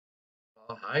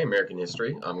Hi, American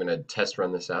history. I'm going to test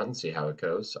run this out and see how it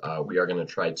goes. We are going to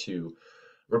try to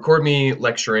record me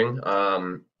lecturing.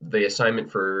 The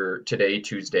assignment for today,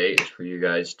 Tuesday, is for you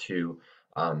guys to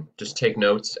just take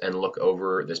notes and look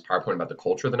over this PowerPoint about the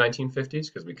culture of the 1950s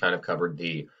because we kind of covered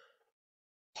the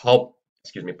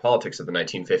politics of the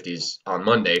 1950s on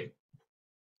Monday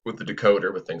with the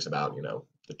decoder with things about,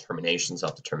 determination,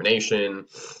 self-determination,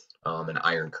 and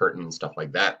Iron Curtain and stuff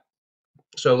like that.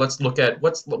 So let's look at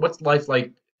what's life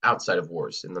like outside of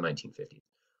wars in the 1950s.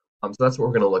 So that's what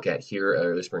we're going to look at here.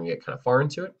 At least we're going to get kind of far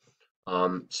into it.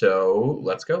 So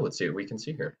let's go. Let's see what we can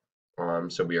see here.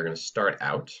 So we are going to start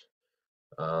out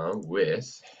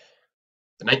with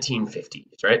the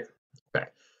 1950s, right? Okay.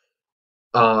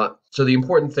 So the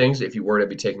important things, if you were to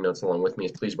be taking notes along with me,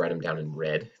 is please write them down in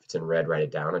red. If it's in red, write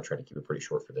it down. I try to keep it pretty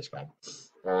short for this guy.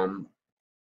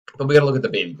 But we got to look at the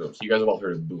baby boom. So you guys have all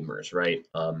heard of boomers, right?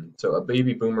 So a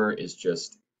baby boomer is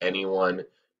just anyone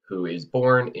who is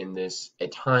born in a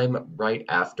time right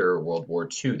after World War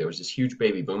II. There was this huge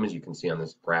baby boom, as you can see on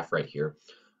this graph right here,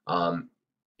 in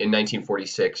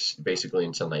 1946, basically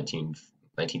until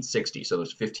 1960. So it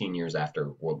was 15 years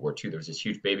after World War II. There was this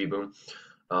huge baby boom,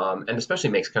 and especially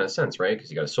makes kind of sense, right? Because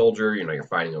you got a soldier, you're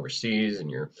fighting overseas, and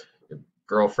your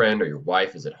girlfriend or your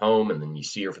wife is at home, and then you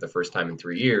see her for the first time in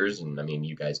 3 years, and I mean,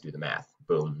 you guys do the math.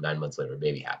 Boom, 9 months later, a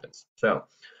baby happens. So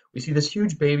we see this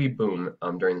huge baby boom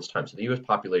during this time. So the U.S.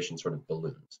 population sort of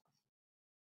balloons.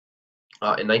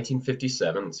 In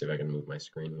 1957, let's see if I can move my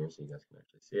screen here so you guys can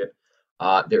actually see it.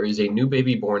 There is a new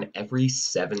baby born every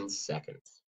 7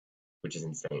 seconds, which is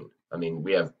insane. I mean,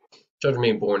 we have children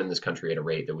being born in this country at a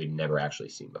rate that we'd never actually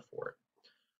seen before.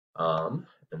 And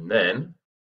then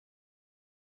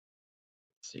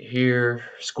see here,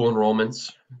 school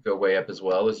enrollments go way up as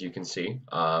well, as you can see.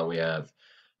 We have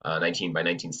by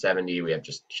 1970, we have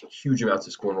just huge amounts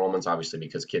of school enrollments, obviously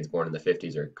because kids born in the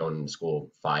 50s are going to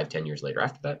school 5, 10 years later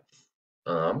after that.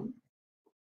 What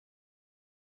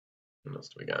else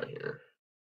do we got here?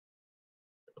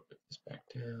 Put this back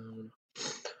down.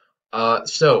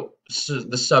 So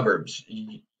the suburbs.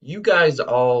 You guys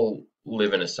all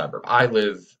live in a suburb. I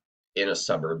live in a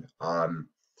suburb.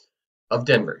 Of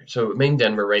Denver. So main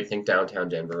Denver, right? Think downtown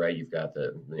Denver, right? You've got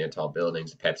the tall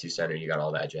buildings, the Pepsi Center, you got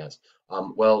all that jazz.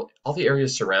 Well, all the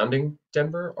areas surrounding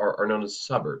Denver are known as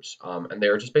suburbs, and they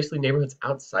are just basically neighborhoods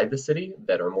outside the city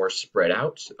that are more spread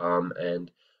out, and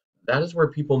that is where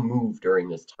people move during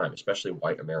this time, especially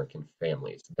white American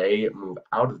families. They move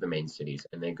out of the main cities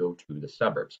and they go to the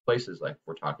suburbs, places like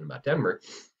we're talking about Denver,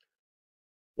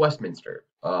 Westminster,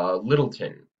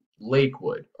 Littleton,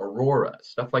 Lakewood, Aurora,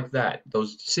 stuff like that.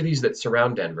 Those cities that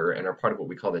surround Denver and are part of what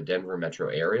we call the Denver metro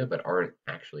area, but aren't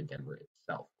actually Denver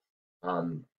itself.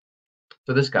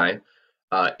 So this guy, in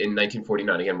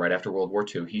 1949, again, right after World War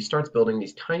II, he starts building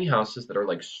these tiny houses that are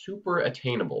like super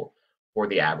attainable for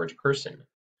the average person.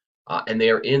 And they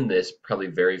are in this probably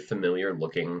very familiar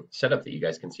looking setup that you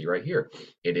guys can see right here.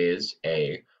 It is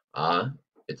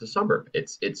it's a suburb.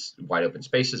 It's wide open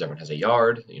spaces. Everyone has a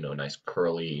yard, nice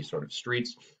curly sort of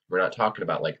streets. We're not talking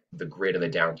about like the grid of a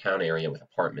downtown area with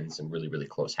apartments and really, really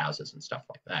close houses and stuff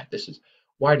like that. This is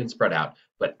wide and spread out,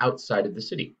 but outside of the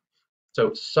city.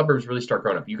 So suburbs really start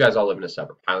growing up. You guys all live in a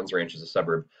suburb. Highlands Ranch is a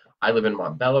suburb. I live in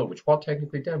Montbello, which while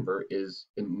technically Denver is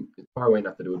far away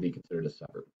enough that it would be considered a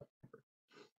suburb.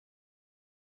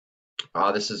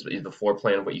 This is the floor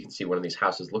plan of what you can see one of these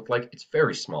houses look like. It's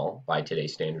very small by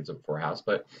today's standards of for a house,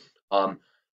 but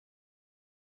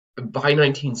by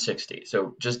 1960,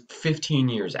 so just 15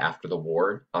 years after the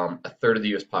war, a third of the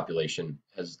U.S. population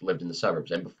has lived in the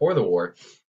suburbs. And before the war,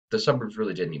 the suburbs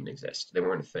really didn't even exist. They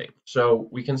weren't a thing. So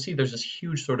we can see there's this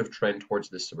huge sort of trend towards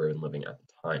this suburban living at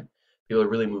the time. People are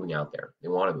really moving out there. They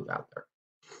want to move out there.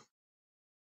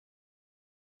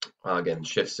 Again,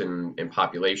 shifts in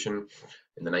population.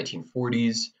 In the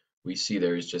 1940s, we see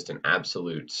there's just an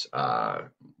absolute,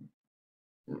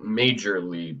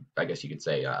 majorly, I guess you could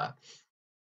say,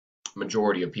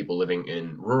 majority of people living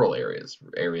in rural areas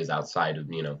outside of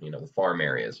the farm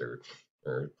areas or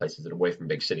places that are away from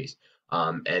big cities.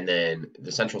 And then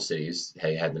the central cities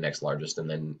had the next largest, and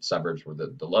then suburbs were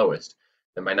the lowest.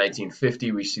 Then by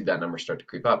 1950, we see that number start to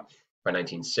creep up. By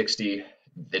 1960,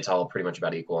 it's all pretty much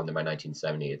about equal, and then by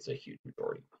 1970, it's a huge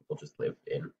majority. People just live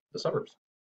in the suburbs.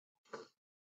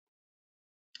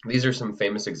 These are some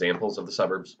famous examples of the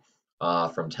suburbs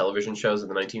from television shows in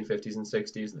the 1950s and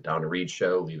 60s. The Donna Reed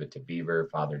Show, Leave It to Beaver,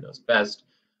 Father Knows Best,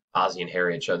 Ozzie and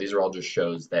Harriet Show. These are all just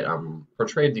shows that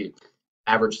portrayed the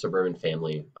average suburban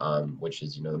family, which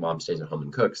is, the mom stays at home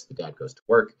and cooks, the dad goes to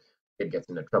work, the kid gets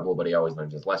into trouble, but he always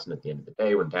learns his lesson at the end of the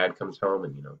day when dad comes home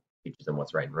and, teaches them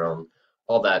what's right and wrong.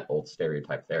 all that old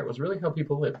stereotype there. It was really how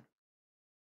people live.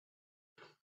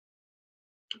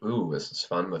 Ooh, this is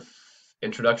fun with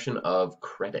introduction of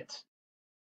credit.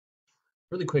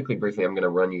 Really quickly, briefly, I'm going to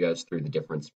run you guys through the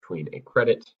difference between a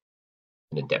credit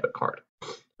and a debit card.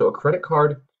 So a credit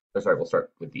card, oh, sorry, we'll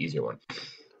start with the easier one.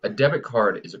 A debit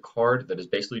card is a card that is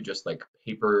basically just like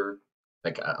paper,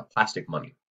 like a plastic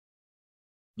money.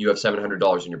 You have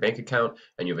 $700 in your bank account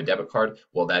and you have a debit card.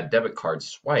 Well, that debit card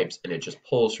swipes and it just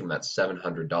pulls from that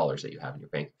 $700 that you have in your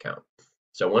bank account.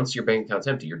 So once your bank account's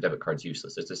empty, your debit card's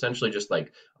useless. It's essentially just like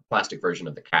a plastic version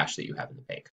of the cash that you have in the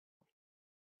bank.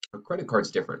 A credit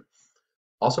card's different.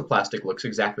 Also plastic, looks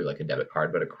exactly like a debit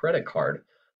card, but a credit card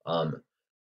um,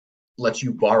 lets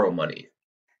you borrow money.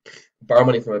 Borrow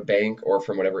money from a bank or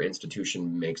from whatever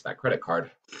institution makes that credit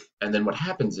card. And then what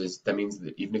happens is that means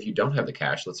that even if you don't have the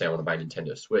cash, let's say I want to buy a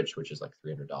Nintendo Switch, which is like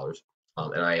 $300,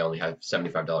 and I only have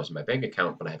 $75 in my bank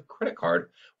account, but I have a credit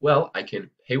card, well, I can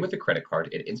pay with the credit card.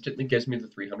 It instantly gives me the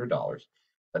 $300,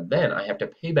 but then I have to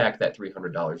pay back that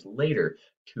 $300 later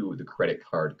to the credit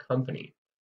card company,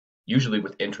 usually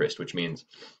with interest, which means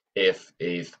if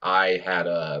I had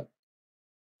a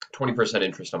 20%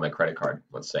 interest on my credit card,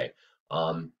 let's say,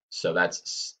 so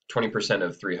that's 20%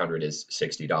 of 300 is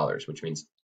 $60, which means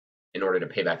in order to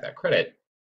pay back that credit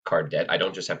card debt, I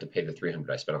don't just have to pay the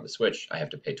 300 I spent on the Switch, I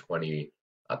have to pay 20%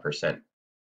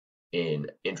 in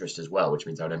interest as well, which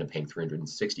means I would end up paying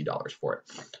 $360 for it.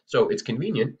 So it's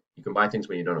convenient. You can buy things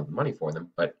when you don't have the money for them,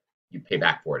 but you pay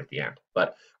back for it at the end.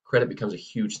 But credit becomes a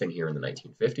huge thing here in the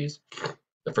 1950s.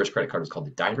 The first credit card was called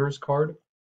the diner's card.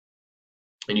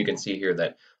 And you can see here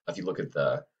that if you look at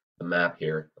the map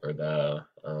here, or the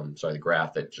sorry, the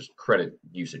graph, that just credit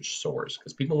usage soars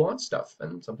because people want stuff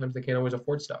and sometimes they can't always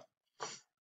afford stuff.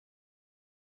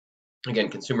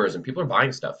 Again, consumerism, people are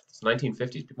buying stuff. It's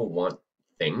 1950s, people want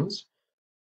things,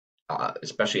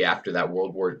 especially after that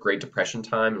Great Depression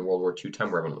time and World War II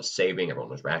time where everyone was saving, everyone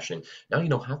was rationing. Now you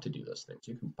don't have to do those things.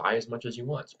 You can buy as much as you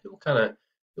want. So people kind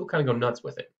of go nuts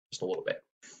with it just a little bit.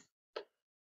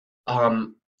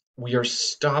 We are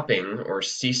stopping or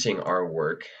ceasing our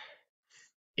work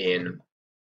in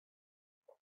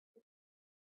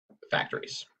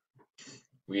factories.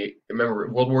 We remember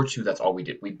World War II, that's all we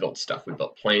did. We built stuff. We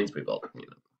built planes, we built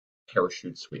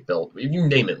parachutes, you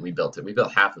name it, we built it. We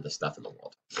built half of the stuff in the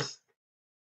world.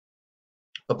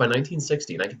 But by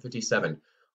 1960,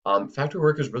 1957, factory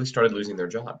workers really started losing their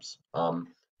jobs.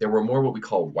 There were more what we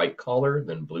call white collar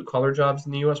than blue collar jobs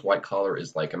in the US. White collar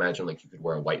is like, imagine like you could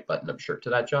wear a white button up shirt to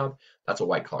that job. That's a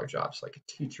white collar job. So like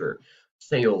a teacher,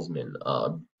 salesman,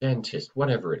 dentist,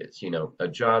 whatever it is, a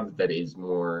job that is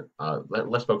more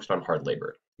less focused on hard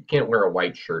labor. You can't wear a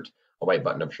white white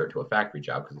button-up shirt to a factory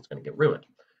job because it's going to get ruined.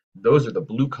 Those are the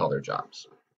blue-collar jobs,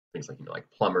 things like like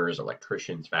plumbers,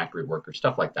 electricians, factory workers,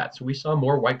 stuff like that. So we saw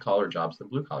more white-collar jobs than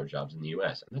blue-collar jobs in the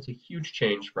U.S., and that's a huge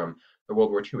change from the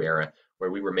World War II era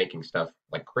where we were making stuff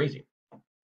like crazy.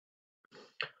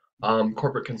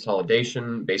 Corporate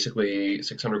consolidation, basically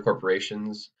 600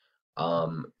 corporations.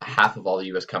 Half of all the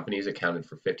U.S. companies accounted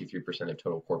for 53% of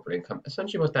total corporate income.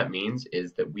 Essentially what that means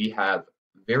is that we have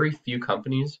very few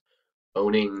companies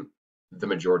owning the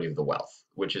majority of the wealth,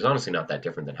 which is honestly not that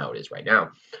different than how it is right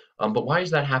now. But why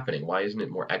is that happening? Why isn't it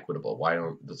more equitable? Why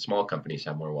don't the small companies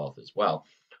have more wealth as well?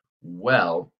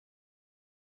 Well,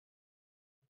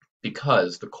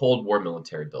 because the Cold War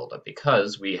military buildup,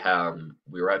 because we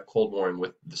were at Cold War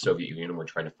with the Soviet Union, and we're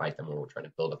trying to fight them, and we're trying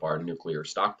to build up our nuclear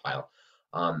stockpile.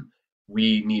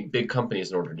 We need big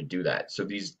companies in order to do that. So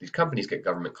these companies get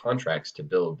government contracts to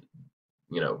build,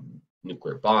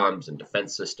 nuclear bombs and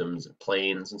defense systems and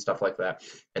planes and stuff like that,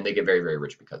 and they get very, very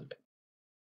rich because of it.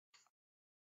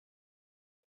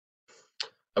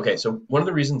 Okay, so one of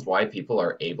the reasons why people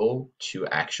are able to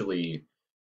actually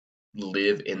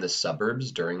live in the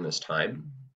suburbs during this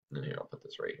time, and here, I'll put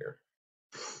this right here,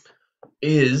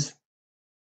 is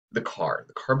the car.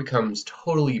 The car becomes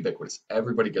totally ubiquitous.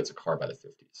 Everybody gets a car by the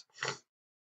 50s.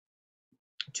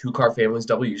 Two-car families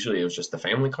double. Usually it was just the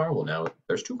family car. Well, now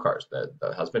there's two cars. The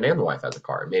husband and the wife has a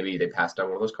car. Maybe they passed down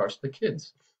one of those cars to the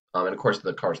kids. And of course,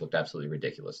 the cars looked absolutely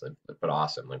ridiculous, but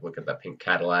awesome. Like look at that pink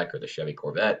Cadillac or the Chevy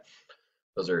Corvette.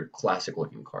 Those are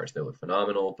classic-looking cars. They look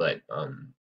phenomenal, but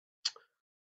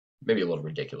maybe a little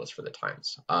ridiculous for the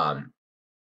times.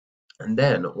 And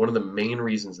then one of the main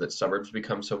reasons that suburbs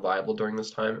become so viable during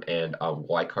this time and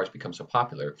why cars become so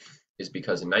popular is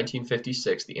because in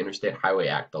 1956, the Interstate Highway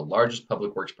Act, the largest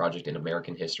public works project in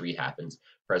American history, happens.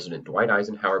 President Dwight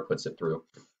Eisenhower puts it through.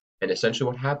 And essentially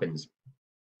what happens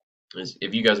is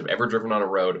if you guys have ever driven on a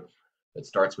road that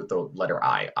starts with the letter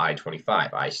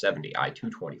I-25, I-70,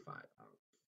 I-225,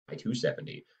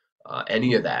 I-270,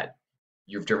 any of that,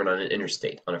 you've driven on an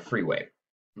interstate, on a freeway.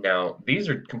 Now, these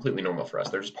are completely normal for us.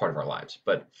 They're just part of our lives.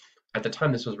 But at the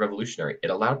time, this was revolutionary. It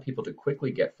allowed people to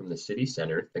quickly get from the city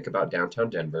center, think about downtown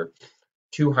Denver,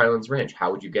 to Highlands Ranch.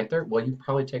 How would you get there? Well, you'd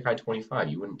probably take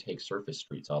I-25. You wouldn't take surface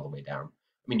streets all the way down.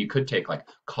 I mean, you could take like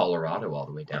Colorado all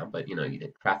the way down, but you'd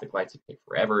hit traffic lights, it'd take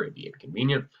forever, it'd be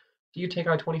inconvenient. So you take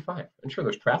I-25. I'm sure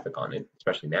there's traffic on it,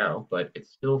 especially now, but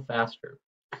it's still faster.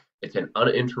 It's an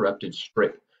uninterrupted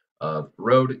strip of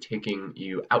road taking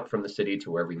you out from the city to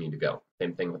wherever you need to go.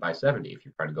 Same thing with I-70. If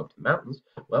you're trying to go up to the mountains,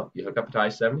 well, you hook up to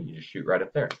I-70, you just shoot right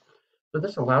up there. So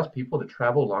this allows people to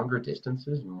travel longer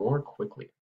distances more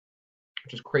quickly,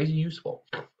 which is crazy useful.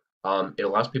 It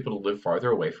allows people to live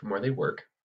farther away from where they work.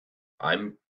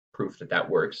 I'm proof that that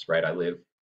works, right? I live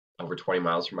over 20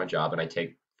 miles from my job and I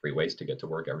take freeways to get to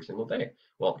work every single day.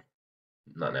 Well,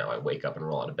 not now. I wake up and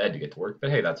roll out of bed to get to work, but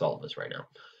hey, that's all of us right now.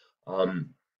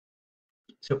 Um,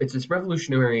 so it's this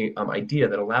revolutionary idea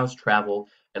that allows travel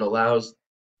and allows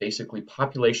basically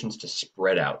populations to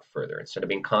spread out further. Instead of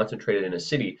being concentrated in a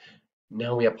city,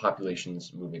 now we have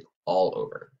populations moving all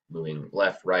over, moving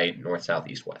left, right, north, south,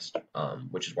 east, west,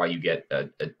 which is why you get a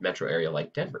metro area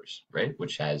like Denver's, right?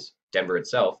 Which has Denver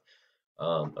itself.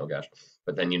 Oh gosh,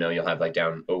 but then you'll have like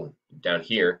down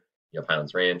here you have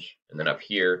Highlands Ranch, and then up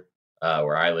here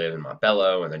where I live in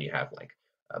Montbello, and then you have like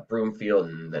Broomfield,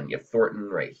 and then you have Thornton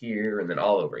right here, and then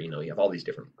all over. You have all these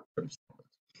different.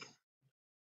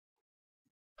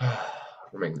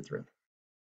 We're making it through.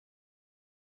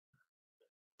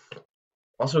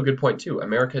 Also, a good point too.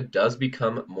 America does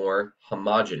become more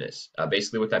homogenous.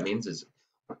 Basically, what that means is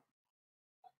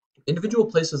individual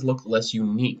places look less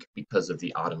unique because of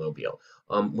the automobile.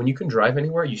 When you can drive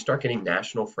anywhere, you start getting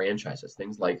national franchises,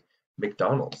 things like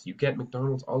McDonald's. You get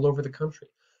McDonald's all over the country.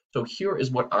 So here is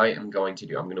what I am going to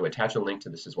do. I'm going to attach a link to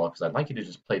this as well because I'd like you to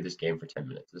just play this game for 10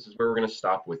 minutes. This is where we're going to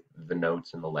stop with the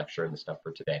notes and the lecture and the stuff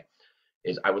for today.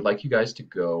 Is I would like you guys to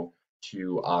go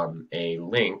to a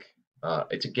link.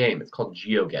 It's a game. It's called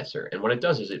GeoGuessr, and what it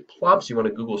does is it plops you on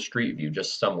a Google Street View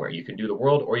just somewhere. You can do the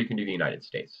world, or you can do the United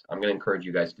States. I'm going to encourage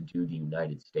you guys to do the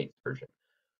United States version.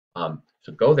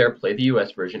 So go there, play the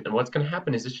US version, and what's going to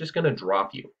happen is it's just going to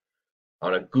drop you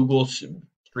on a Google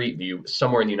Street View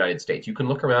somewhere in the United States. You can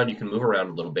look around, you can move around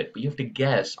a little bit, but you have to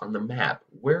guess on the map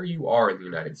where you are in the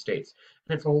United States.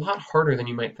 And it's a lot harder than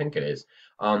you might think it is.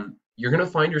 You're going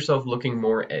to find yourself looking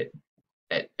more at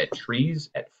trees,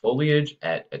 at foliage,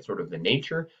 at sort of the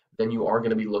nature, than you are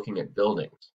going to be looking at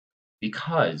buildings.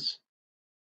 Because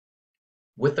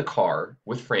with the car,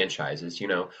 with franchises,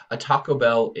 a Taco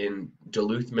Bell in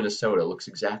Duluth, Minnesota looks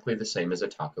exactly the same as a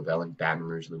Taco Bell in Baton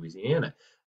Rouge, Louisiana.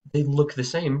 They look the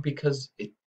same because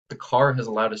the car has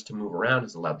allowed us to move around,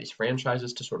 has allowed these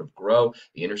franchises to sort of grow.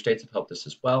 The interstates have helped us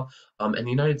as well. And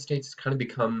the United States has kind of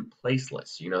become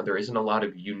placeless. There isn't a lot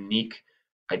of unique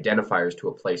identifiers to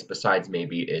a place besides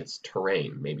maybe its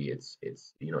terrain, maybe it's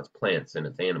its plants and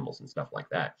its animals and stuff like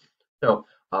that. So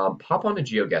pop on to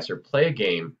GeoGuessr, play a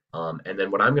game, and then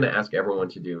what I'm going to ask everyone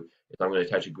to do is I'm going to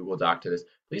attach a Google Doc to this.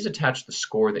 Please attach the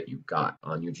score that you got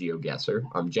on your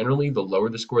GeoGuessr. Generally, the lower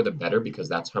the score, the better, because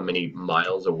that's how many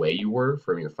miles away you were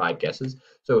from your 5 guesses.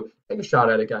 So take a shot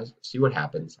at it, guys. See what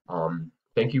happens.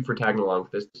 Thank you for tagging along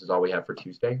with this. This is all we have for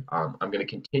Tuesday. I'm going to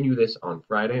continue this on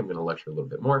Friday. I'm going to lecture a little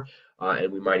bit more,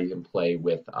 and we might even play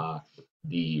with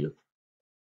the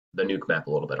nuke map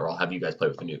a little bit, or I'll have you guys play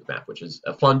with the nuke map, which is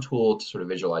a fun tool to sort of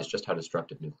visualize just how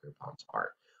destructive nuclear bombs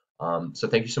are. So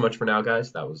thank you so much for now,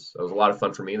 guys. That was a lot of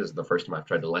fun for me. This is the first time I've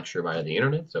tried to lecture via the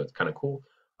internet, so it's kind of cool.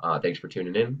 Thanks for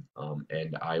tuning in,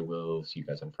 and I will see you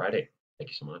guys on Friday.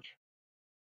 Thank you so much.